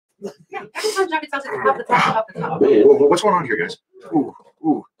Yeah, every time Johnny tells you up the top. Whoa, what's going on here, guys? Ooh.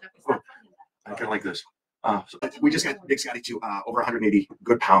 I kind of like this. So we just got Big Scotty to over 180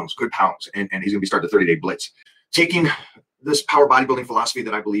 good pounds, and he's gonna be starting the 30-day blitz, taking this power bodybuilding philosophy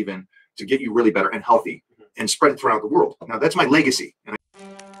that I believe in to get you really better and healthy and spread it throughout the world. Now that's my legacy. And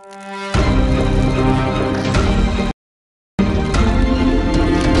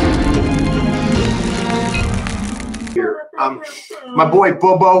here, my boy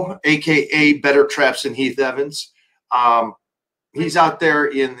Bobo, aka Better Traps than Heath Evans. He's out there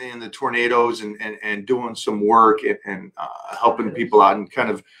in the tornadoes and doing some work and helping people out and kind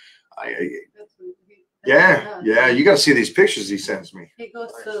of, yeah. You got to see these pictures he sends me. He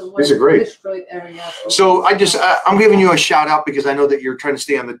goes to these are great. Area. So I'm giving you a shout out because I know that you're trying to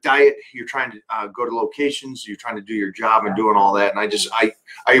stay on the diet. You're trying to go to locations. You're trying to do your job and doing all that. And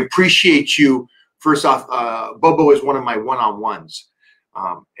I appreciate you. First off, Bobo is one of my one-on-ones.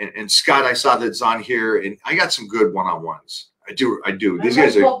 And Scott, I saw that's on here, and I got some good one-on-ones. I do. These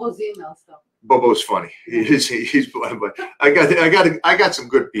guys are. Bobo's email stuff. Bobo's funny. He's but I got some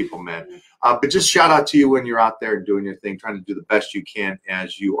good people, man. But just shout out to you when you're out there doing your thing, trying to do the best you can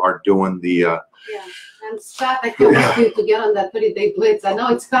as you are doing the. Yeah, and Scott, I can't wait for you to get on that 30-day blitz. I know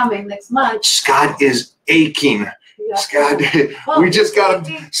it's coming next month. Scott is aching. Yeah. Scott, we just got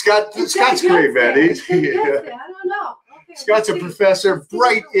him. Scott's great, man. I don't know. Okay, Scott's a professor,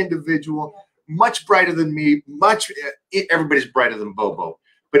 bright individual. Much brighter than me. Everybody's brighter than Bobo.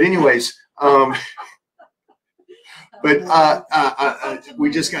 But anyways, we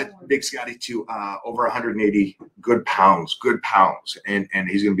just got Big Scotty to over 180 good pounds, and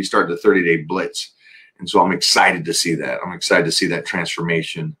he's going to be starting the 30-day blitz. And so I'm excited to see that. I'm excited to see that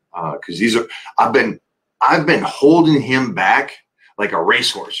transformation because I've been holding him back like a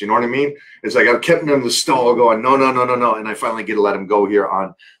racehorse, you know what I mean? It's like I've kept him in the stall going, no, and I finally get to let him go here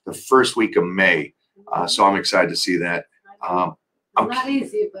on the first week of May. So I'm excited to see that. Not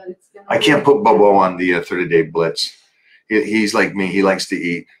easy, but it's gonna I can't put Bobo on the 30-day blitz. He's like me. He likes to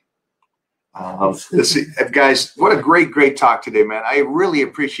eat. Guys, what a great talk today, man. I really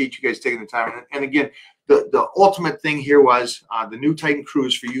appreciate you guys taking the time. And again, the ultimate thing here was the new Titan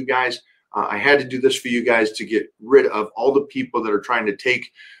Cruise for you guys. I had to do this for you guys to get rid of all the people that are trying to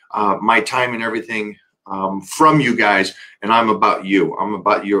take my time and everything from you guys. And I'm about you. I'm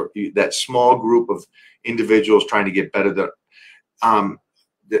about that small group of individuals trying to get better, that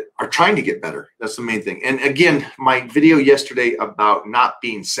are trying to get better. That's the main thing. And again, my video yesterday about not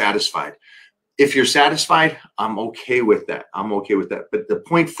being satisfied. If you're satisfied, I'm okay with that. But the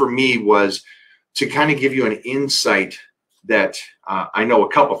point for me was to kind of give you an insight that I know a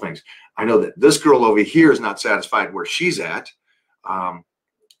couple things. I know that this girl over here is not satisfied where she's at.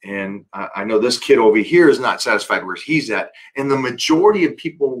 And I know this kid over here is not satisfied where he's at. And the majority of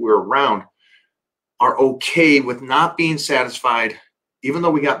people we're around are okay with not being satisfied, even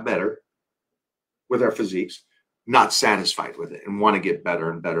though we got better with our physiques, not satisfied with it and want to get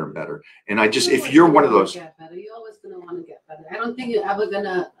better and better and better. And if you're one of those. You're always going to want to get better. I don't think you're ever going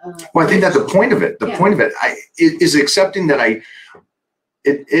to. Well, I think that's the point of it. The point of it is accepting that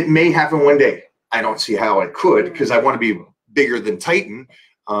it may happen one day. I don't see how it could, because I want to be bigger than Titan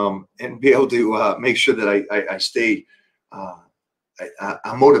and be able to make sure that I stay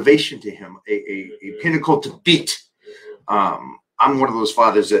a motivation to him, a pinnacle to beat. I'm one of those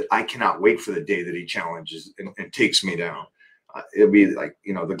fathers that I cannot wait for the day that he challenges and takes me down. It'll be like,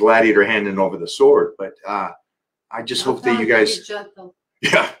 the gladiator handing over the sword. But I just hope that you guys.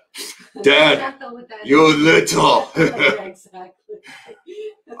 Yeah. Dad, you're little. Exactly.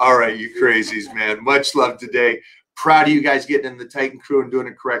 All right, you crazies, man. Much love today. Proud of you guys getting in the Titan crew and doing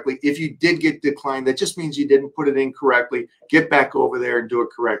it correctly. If you did get declined, that just means you didn't put it in correctly. Get back over there and do it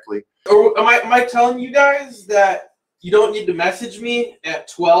correctly. Or am I telling you guys that you don't need to message me at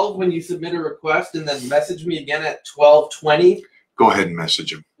 12 when you submit a request and then message me again at 12:20? Go ahead and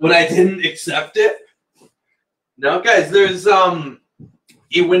message him. When I didn't accept it? No, guys, there's a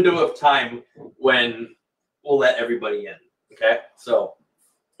window of time when we'll let everybody in, okay? So,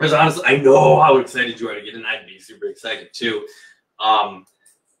 because honestly, I know how excited you are to get in. I'd be super excited too.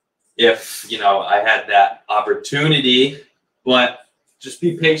 If, I had that opportunity, but just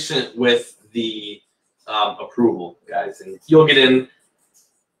be patient with the approval, guys, and you'll get in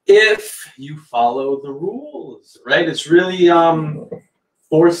if you follow the rules, right? It's really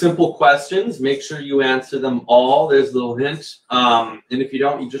 4 simple questions. Make sure you answer them all. There's a little hint. And if you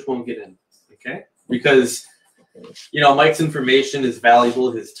don't, you just won't get in, okay? Because, Mike's information is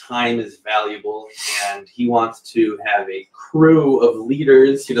valuable. His time is valuable. And he wants to have a crew of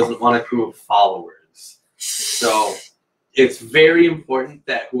leaders. He doesn't want a crew of followers. So it's very important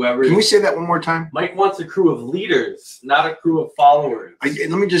that whoever Can we say that one more time? Mike wants a crew of leaders, not a crew of followers. Let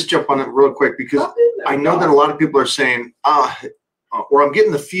me just jump on it real quick because Jump in there, I know that a lot of people are saying, or I'm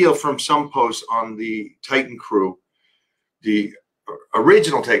getting the feel from some posts on the Titan crew, the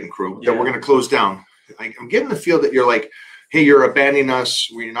original Titan crew that we're going to close down. I'm getting the feel that you're like, hey, you're abandoning us.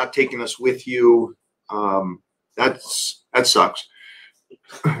 We're not taking us with you. That sucks.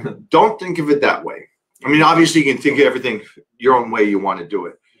 Don't think of it that way. I mean, obviously you can think of everything your own way you want to do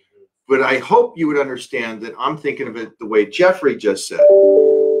it. But I hope you would understand that I'm thinking of it the way Jeffrey just said.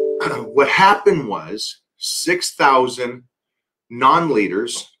 What happened was 6,000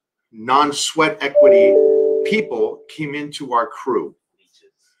 non-leaders, non-sweat equity people came into our crew.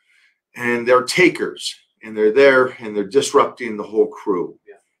 And they're takers. And they're there and they're disrupting the whole crew.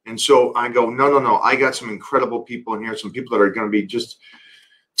 Yeah. And so I go, no. I got some incredible people in here, some people that are going to be just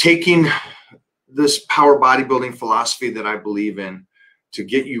taking this power bodybuilding philosophy that I believe in to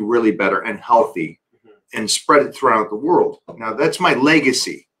get you really better and healthy and spread it throughout the world. Now, that's my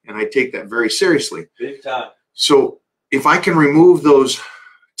legacy, and I take that very seriously. Big time. So if I can remove those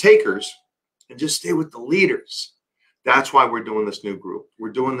takers and just stay with the leaders, that's why we're doing this new group. We're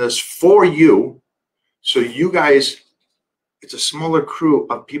doing this for you. So you guys, it's a smaller crew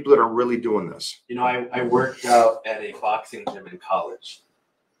of people that are really doing this. You know, I worked out at a boxing gym in college.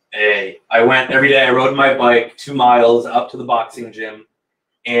 I went every day. I rode my bike 2 miles up to the boxing gym.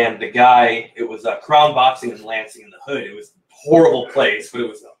 And the guy, it was Crown Boxing in Lansing in the Hood. It was a horrible place, but it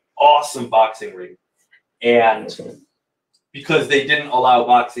was an awesome boxing ring. And because they didn't allow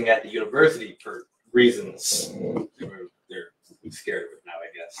boxing at the university for reasons, they're scared of it now, I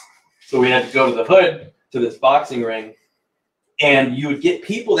guess. So we had to go to the Hood, to this boxing ring, and you would get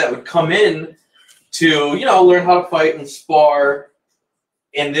people that would come in to, you know, learn how to fight and spar,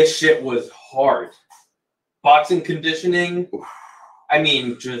 and this shit was hard. Boxing conditioning, I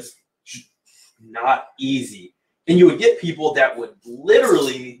mean, just not easy. And you would get people that would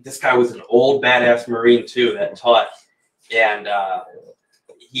literally, this guy was an old badass Marine too that taught, and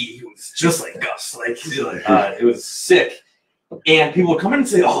he was just like Gus, it was sick. And people would come in and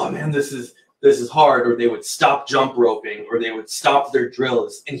say, "Oh man, this is hard," or they would stop jump roping, or they would stop their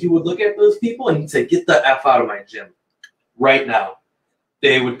drills. And he would look at those people and he'd say, "Get the F out of my gym right now."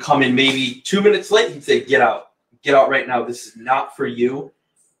 They would come in maybe 2 minutes late. He'd say, "Get out right now. This is not for you.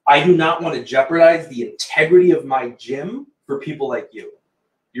 I do not want to jeopardize the integrity of my gym for people like you.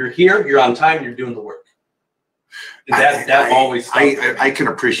 You're here, you're on time, you're doing the work." And that always I can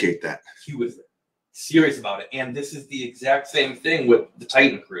appreciate that. He was serious about it. And this is the exact same thing with the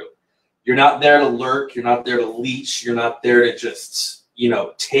Titan crew. You're not there to lurk, you're not there to leech, you're not there to just, you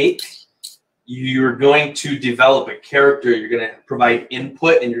know, take. You're going to develop a character, you're going to provide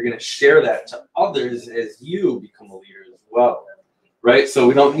input, and you're going to share that to others as you become a leader as well. Right? So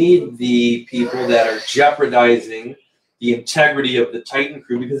we don't need the people that are jeopardizing the integrity of the Titan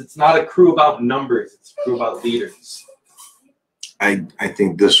crew, because it's not a crew about numbers, it's a crew about leaders. I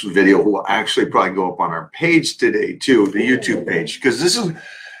think this video will actually probably go up on our page today too, the YouTube page, because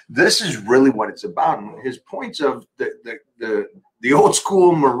this is really what it's about. And his points of the old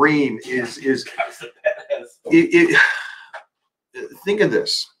school Marine is think of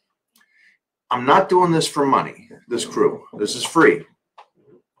this. I'm not doing this for money, this crew. This is free.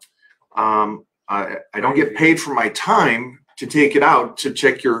 I don't get paid for my time to take it out to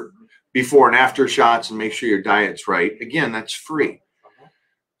check your before and after shots and make sure your diet's right. Again, that's free.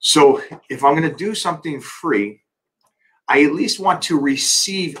 So if I'm going to do something free, I at least want to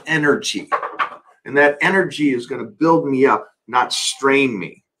receive energy. And that energy is going to build me up, not strain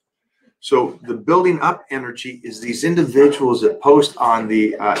me. So the building up energy is these individuals that post on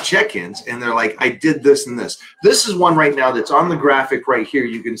the check-ins, and they're like, I did this and this. This is one right now that's on the graphic right here.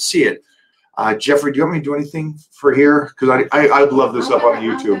 You can see it. Jeffrey, do you want me to do anything for here? Because I'd love this up on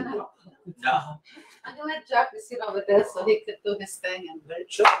YouTube. No. I'm gonna let Jeffrey sit over there so he could do his thing and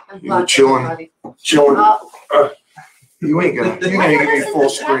You're chilling. You ain't gonna give me full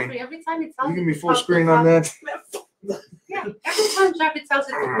screen. Every time he tells You give me full screen on that? Yeah, every time Jeffrey tells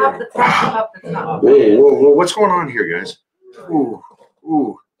you to pop the top, the top. Whoa, what's going on here, guys? Ooh.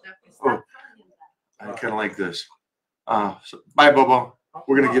 Jeffrey, stop telling him that. I kind of like this. Bye, Bobo.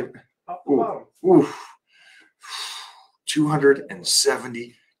 We're gonna get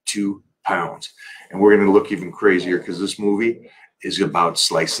 272 pounds, and we're gonna look even crazier because this movie is about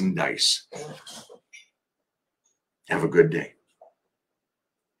slice and dice. Have a good day.